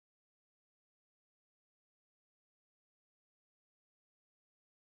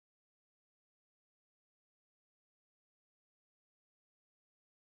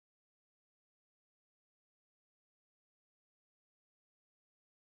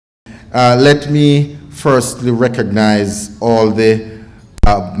Let me firstly recognize all the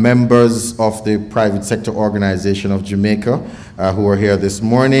members of the private sector organization of Jamaica who are here this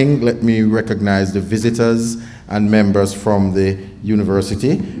morning. Let me recognize the visitors and members from the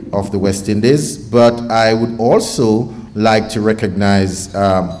University of the West Indies. But I would also like to recognize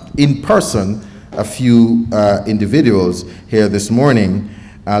in person a few individuals here this morning.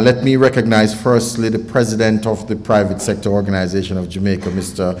 Let me recognize firstly the president of the private sector organization of Jamaica,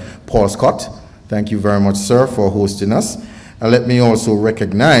 Mr. Paul Scott. Thank you very much, sir, for hosting us. Let me also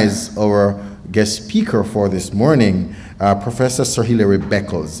recognize our guest speaker for this morning, Professor Sir Hilary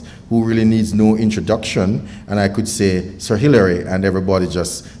Beckles, who really needs no introduction. And I could say Sir Hilary and everybody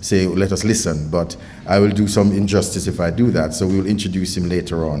just say, let us listen, but I will do some injustice if I do that, so we'll introduce him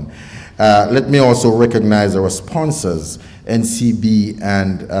later on. Let me also recognize our sponsors, NCB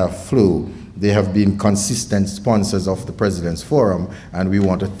and FLU. They have been consistent sponsors of the President's Forum, and we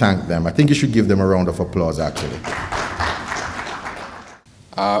want to thank them. I think you should give them a round of applause, actually.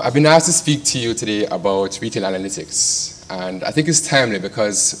 I've been asked to speak to you today about retail analytics, and I think it's timely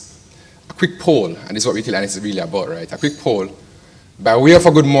because a quick poll, and this is what retail analytics is really about, right? A quick poll, by way of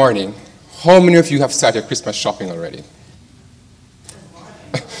a good morning, how many of you have started Christmas shopping already?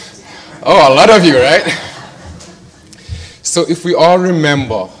 Oh, a lot of you, right? So if we all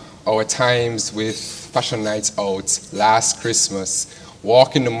remember our times with fashion nights out, last Christmas,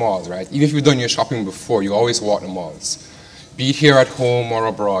 walking the malls, right? Even if you've done your shopping before, you always walk the malls. Be it here at home or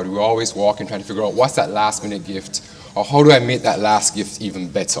abroad, we're always walking, trying to figure out what's that last minute gift, or how do I make that last gift even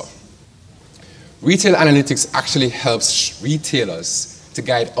better? Retail analytics actually helps retailers to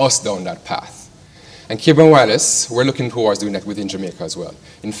guide us down that path. And Cable and Wireless, we're looking towards doing that within Jamaica as well.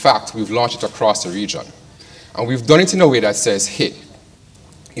 In fact, we've launched it across the region. And we've done it in a way that says, hey,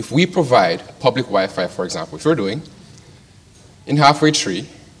 if we provide public Wi-Fi, for example, which we're doing, in Halfway Tree,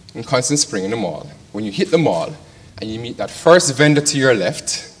 in Constant Spring in the mall, when you hit the mall, and you meet that first vendor to your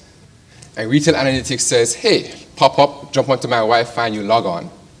left, and retail analytics says, hey, pop up, jump onto my Wi-Fi, and you log on.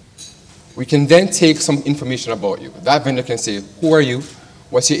 We can then take some information about you. That vendor can say, who are you?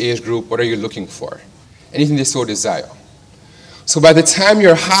 What's your age group? What are you looking for? Anything they so desire. So by the time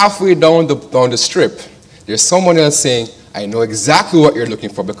you're halfway down the strip, there's someone else saying, I know exactly what you're looking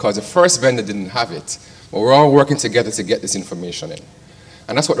for because the first vendor didn't have it. But we're all working together to get this information in.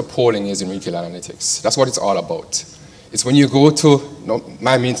 And that's what the polling is in retail analytics. That's what it's all about. It's when you go to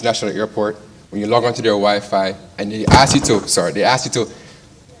Miami International Airport, when you log onto their Wi-Fi, and they ask you to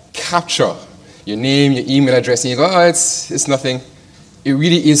capture your name, your email address, and you go, oh, it's nothing. It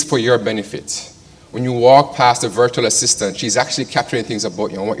really is for your benefit. When you walk past a virtual assistant, she's actually capturing things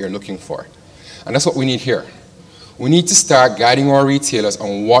about you and what you're looking for. And that's what we need here. We need to start guiding our retailers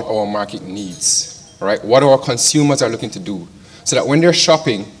on what our market needs, right? What our consumers are looking to do, so that when they're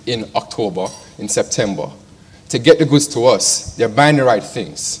shopping in October, in September, to get the goods to us, they're buying the right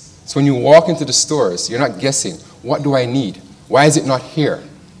things. So when you walk into the stores, you're not guessing, what do I need? Why is it not here?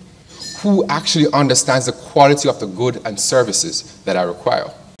 Who actually understands the quality of the goods and services that I require?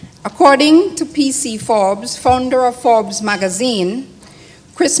 According to P.C. Forbes, founder of Forbes magazine,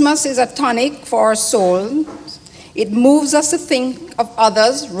 Christmas is a tonic for our soul. It moves us to think of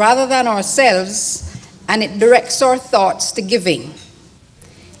others rather than ourselves, and it directs our thoughts to giving.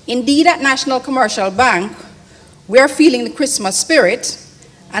 Indeed, at National Commercial Bank, we're feeling the Christmas spirit,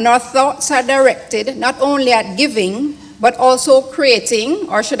 and our thoughts are directed not only at giving, but also creating,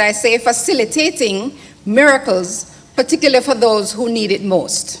 or should I say facilitating, miracles, particularly for those who need it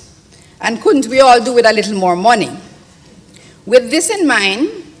most. And couldn't we all do with a little more money? With this in mind,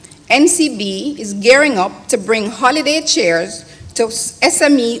 NCB is gearing up to bring holiday cheers to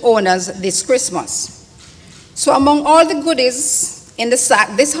SME owners this Christmas. So among all the goodies in the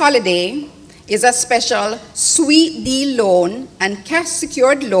sack this holiday is a special sweet deal loan and cash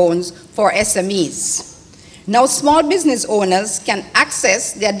secured loans for SMEs. Now small business owners can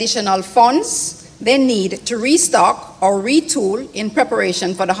access the additional funds they need to restock or retool in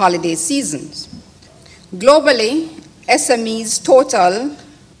preparation for the holiday seasons. Globally, SMEs total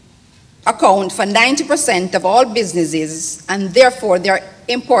account for 90% of all businesses, and therefore their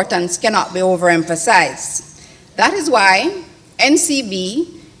importance cannot be overemphasized. That is why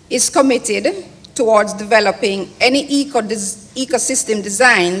NCB is committed towards developing any ecosystem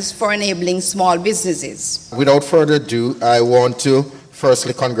designs for enabling small businesses. Without further ado, I want to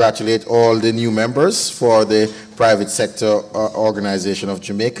firstly congratulate all the new members for the private sector organization of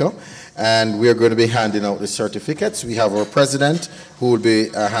Jamaica. And we are going to be handing out the certificates. We have our president who will be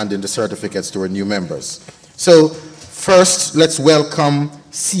handing the certificates to our new members. So first, let's welcome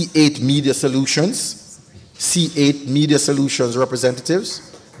C8 Media Solutions. C8 Media Solutions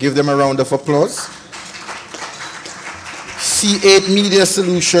representatives. Give them a round of applause. C8 Media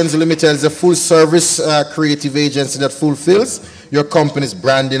Solutions Limited is a full-service creative agency that fulfills your company's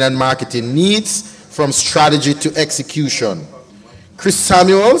branding and marketing needs from strategy to execution. Chris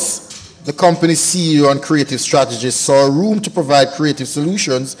Samuels, the company's CEO and creative strategist, saw room to provide creative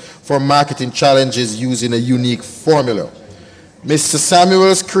solutions for marketing challenges using a unique formula. Mr.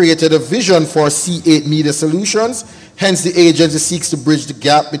 Samuels created a vision for C8 Media Solutions, hence the agency seeks to bridge the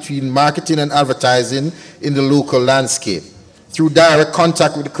gap between marketing and advertising in the local landscape. Through direct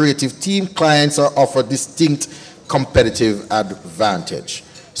contact with the creative team, clients are offered distinct competitive advantage.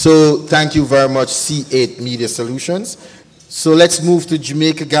 So thank you very much, C8 Media Solutions. So let's move to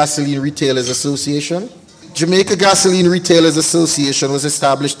Jamaica Gasoline Retailers Association. Jamaica Gasoline Retailers Association was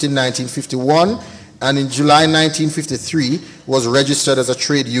established in 1951 and in July 1953 was registered as a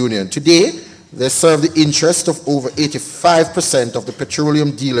trade union. Today, they serve the interest of over 85% of the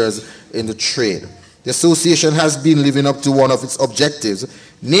petroleum dealers in the trade. The association has been living up to one of its objectives,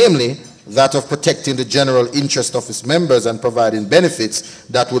 namely that of protecting the general interest of its members and providing benefits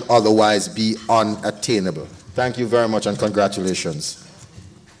that would otherwise be unattainable. Thank you very much and congratulations.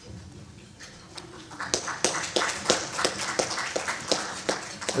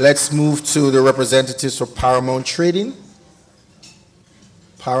 Let's move to the representatives for Paramount Trading.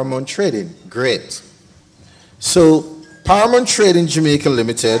 Paramount Trading, great. So Paramount Trading Jamaica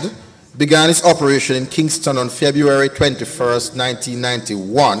Limited began its operation in Kingston on February 21st,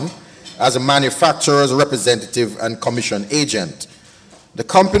 1991 as a manufacturer's representative and commission agent. The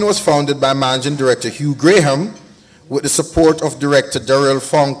company was founded by Managing Director Hugh Graham with the support of Director Daryl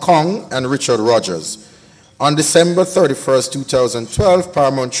Fong Kong and Richard Rogers. On December 31st, 2012,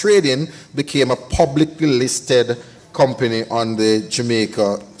 Paramount Trading became a publicly listed company on the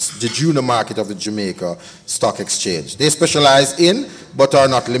junior market of the Jamaica Stock Exchange. They specialize in, but are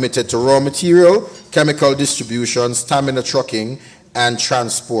not limited to, raw material, chemical distribution, stamina trucking, and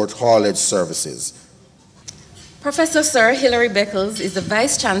transport haulage services. Professor Sir Hilary Beckles is the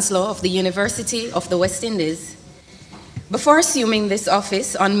Vice Chancellor of the University of the West Indies. Before assuming this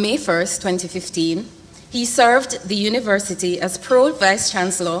office on May 1st, 2015, he served the university as Pro-Vice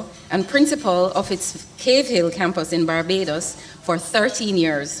Chancellor and Principal of its Cave Hill campus in Barbados for 13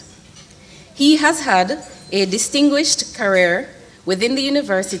 years. He has had a distinguished career within the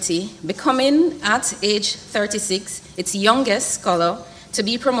university, becoming at age 36 its youngest scholar to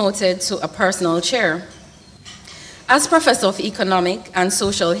be promoted to a personal chair. As Professor of Economic and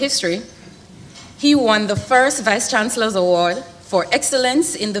Social History, he won the first Vice Chancellor's Award for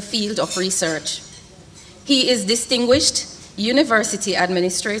Excellence in the field of research. He is Distinguished University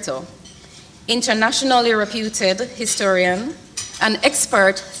Administrator, internationally reputed historian, an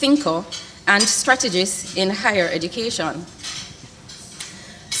expert thinker, and strategist in higher education.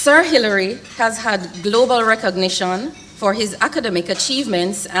 Sir Hilary has had global recognition for his academic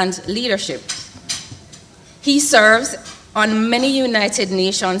achievements and leadership. He serves on many United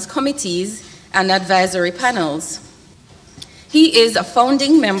Nations committees and advisory panels. He is a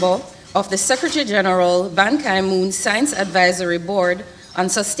founding member of the Secretary General Ban Ki-moon Science Advisory Board on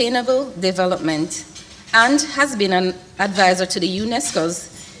Sustainable Development and has been an advisor to the UNESCO's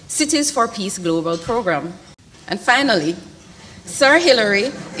Cities for Peace Global Program. And finally, Sir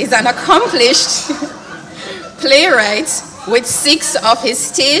Hilary is an accomplished playwright with 6 of his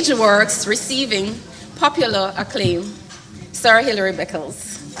stage works receiving popular acclaim. Sir Hilary Beckles.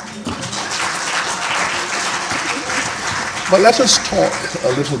 But let us talk a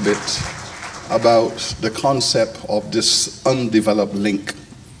little bit about the concept of this undeveloped link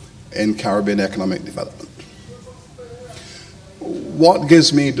in Caribbean economic development. What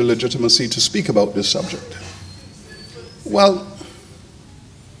gives me the legitimacy to speak about this subject? Well,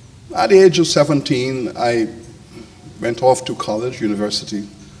 at the age of 17, I went off to college, university,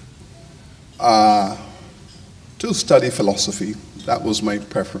 to study philosophy. That was my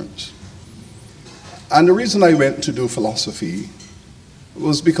preference. And the reason I went to do philosophy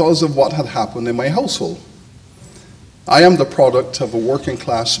was because of what had happened in my household. I am the product of a working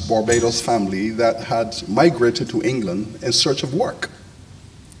class Barbados family that had migrated to England in search of work.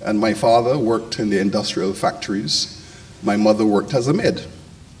 And my father worked in the industrial factories. My mother worked as a maid.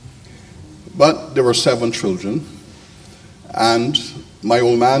 But there were 7 children, and my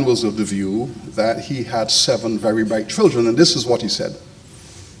old man was of the view that he had 7 very bright children, and this is what he said.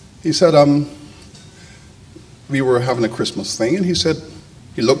 He said, we were having a Christmas thing, and he said,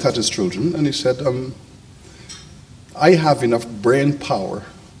 he looked at his children, and he said, I have enough brain power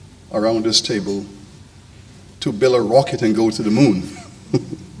around this table to build a rocket and go to the moon.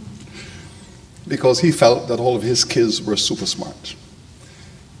 Because he felt that all of his kids were super smart.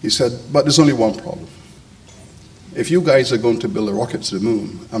 He said, but there's only one problem. If you guys are going to build a rocket to the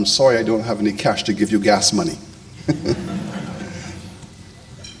moon, I'm sorry I don't have any cash to give you gas money.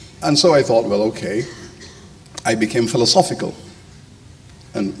 And so I thought, well, okay. I became philosophical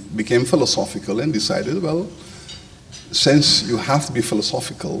and decided, well, since you have to be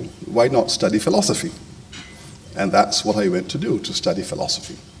philosophical, why not study philosophy? And that's what I went to do, to study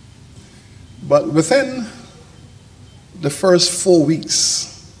philosophy. But within the first 4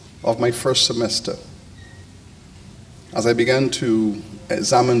 weeks of my first semester, as I began to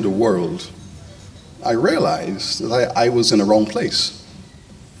examine the world, I realized that I was in the wrong place.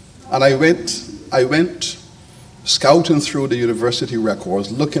 And I went scouting through the university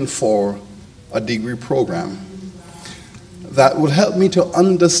records looking for a degree program that would help me to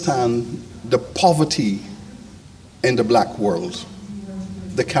understand the poverty in the black world,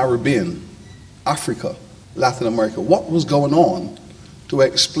 the Caribbean, Africa, Latin America. What was going on to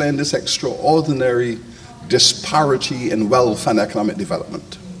explain this extraordinary disparity in wealth and economic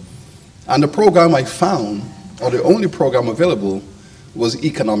development? And the program I found, or the only program available, was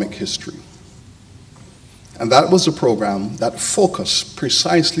economic history. And that was a program that focused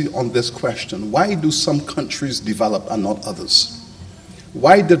precisely on this question: why do some countries develop and not others?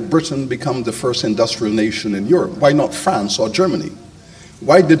 Why did Britain become the first industrial nation in Europe? Why not France or Germany?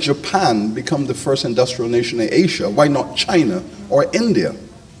 Why did Japan become the first industrial nation in Asia? Why not China or India?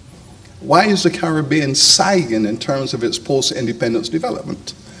 Why is the Caribbean sagging in terms of its post-independence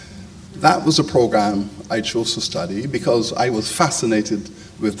development? That was a program I chose to study because I was fascinated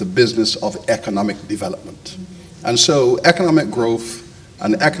with the business of economic development. And so economic growth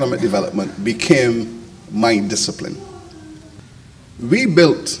and economic development became my discipline. We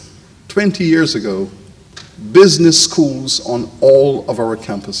built, 20 years ago, business schools on all of our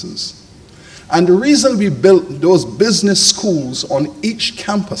campuses. And the reason we built those business schools on each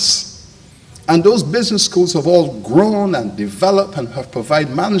campus, and those business schools have all grown and developed and have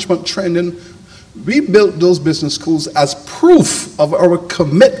provided management training, we built those business schools as proof of our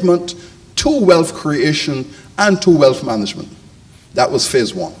commitment to wealth creation and to wealth management. That was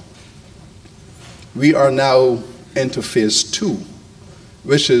phase one. We are now into phase two,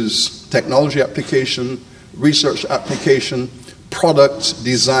 which is technology application, research application, product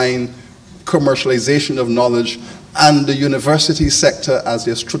design, commercialization of knowledge, and the university sector as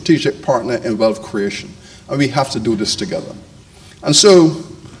a strategic partner in wealth creation. And we have to do this together. And so,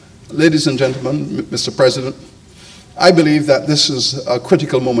 ladies and gentlemen, Mr. President, I believe that this is a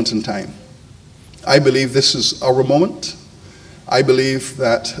critical moment in time. I believe this is our moment. I believe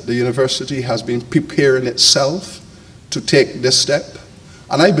that the university has been preparing itself to take this step.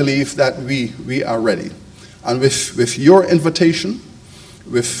 And I believe that we are ready. And with your invitation,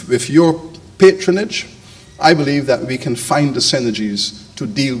 with your patronage, I believe that we can find the synergies to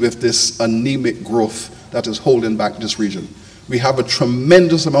deal with this anemic growth that is holding back this region. We have a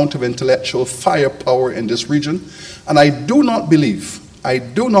tremendous amount of intellectual firepower in this region, and I do not believe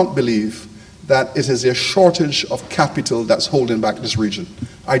that it is a shortage of capital that's holding back this region.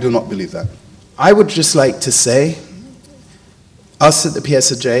 I do not believe that. I would just like to say, us at the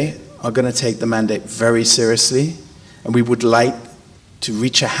PSOJ are going to take the mandate very seriously, and we would like to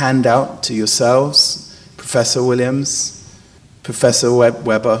reach a hand out to yourselves, Professor Williams, Professor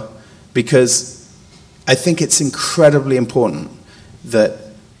Weber, because I think it's incredibly important that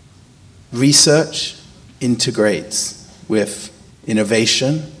research integrates with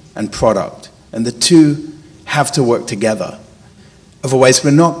innovation and product, and the two have to work together. Otherwise,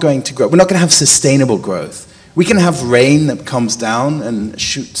 we're not going to grow. We're not going to have sustainable growth. We can have rain that comes down and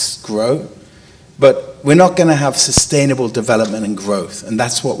shoots grow, but we're not going to have sustainable development and growth, and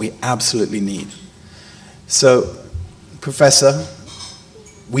that's what we absolutely need. So, Professor,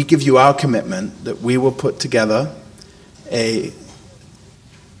 we give you our commitment that we will put together a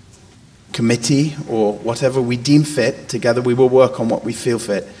committee or whatever we deem fit. Together we will work on what we feel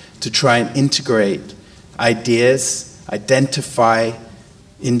fit to try and integrate ideas, identify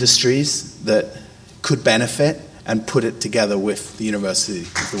industries that could benefit, and put it together with the University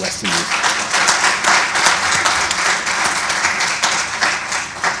of the West Indies.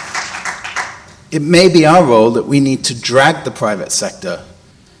 It may be our role that we need to drag the private sector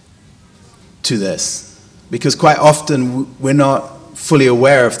to this, because quite often we're not fully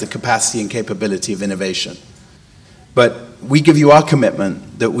aware of the capacity and capability of innovation. But we give you our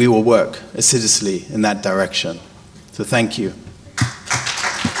commitment that we will work assiduously in that direction. So thank you.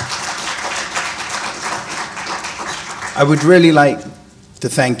 I would really like to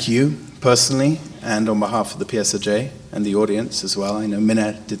thank you personally and on behalf of the PSOJ and the audience as well. I know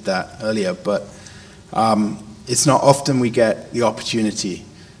Minna did that earlier, but it's not often we get the opportunity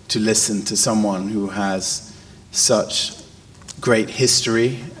to listen to someone who has such great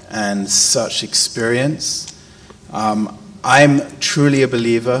history and such experience. I'm truly a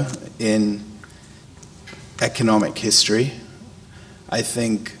believer in economic history. I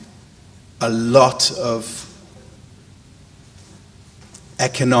think a lot of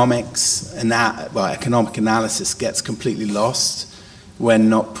economic analysis gets completely lost when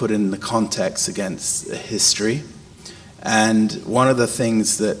not put in the context against history. And one of the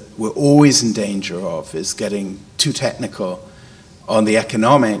things that we're always in danger of is getting too technical on the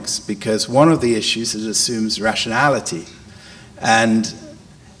economics, because one of the issues is it assumes rationality. And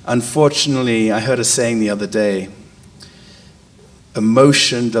unfortunately, I heard a saying the other day,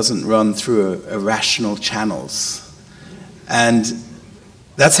 emotion doesn't run through irrational channels. And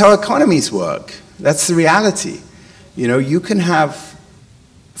that's how economies work. That's the reality. You know, you can have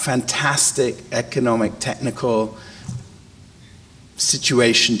fantastic economic, technical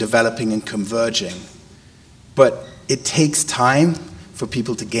situation developing and converging, but it takes time for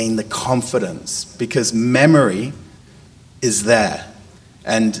people to gain the confidence, because memory is there,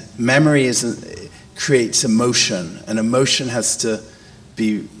 and memory creates emotion, and emotion has to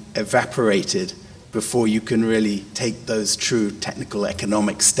be evaporated before you can really take those true technical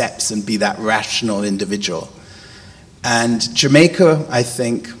economic steps and be that rational individual. And Jamaica, I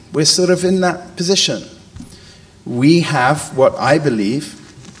think, we're sort of in that position. We have what I believe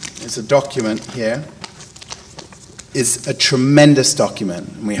is a document here, is a tremendous document.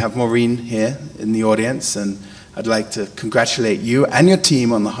 And we have Maureen here in the audience, and I'd like to congratulate you and your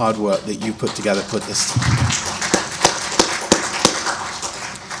team on the hard work that you put together, put this together.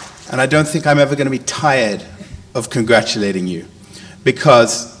 And I don't think I'm ever going to be tired of congratulating you,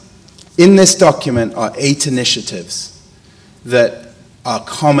 because in this document are 8 initiatives that are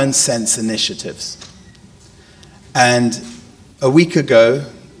common sense initiatives. And a week ago,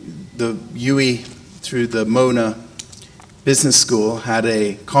 the UE, through the Mona Business School, had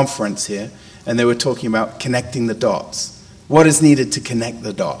a conference here, and they were talking about connecting the dots. What is needed to connect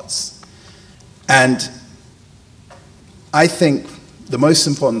the dots? And I think the most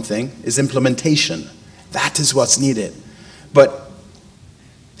important thing is implementation. That is what's needed. But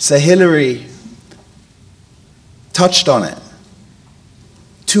Sir Hilary touched on it.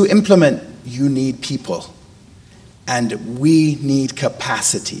 To implement, you need people. And we need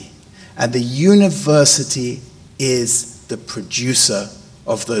capacity. And the university is the producer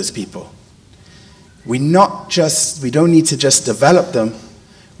of those people. We don't need to just develop them.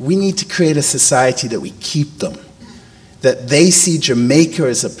 We need to create a society that we keep them. That they see Jamaica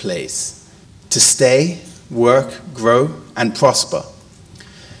as a place to stay, work, grow, and prosper.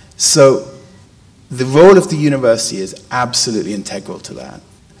 So the role of the university is absolutely integral to that.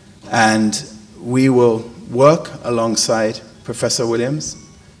 And we will work alongside Professor Williams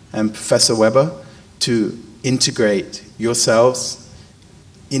and Professor Weber to integrate yourselves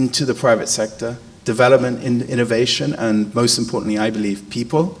into the private sector. Development, innovation, and most importantly, I believe,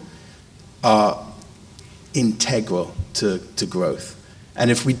 people are integral to growth.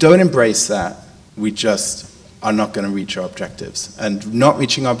 And if we don't embrace that, we just are not going to reach our objectives. And not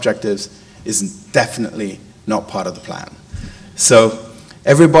reaching our objectives is definitely not part of the plan. So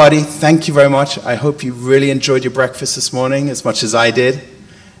everybody, thank you very much. I hope you really enjoyed your breakfast this morning as much as I did.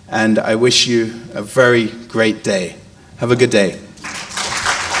 And I wish you a very great day. Have a good day.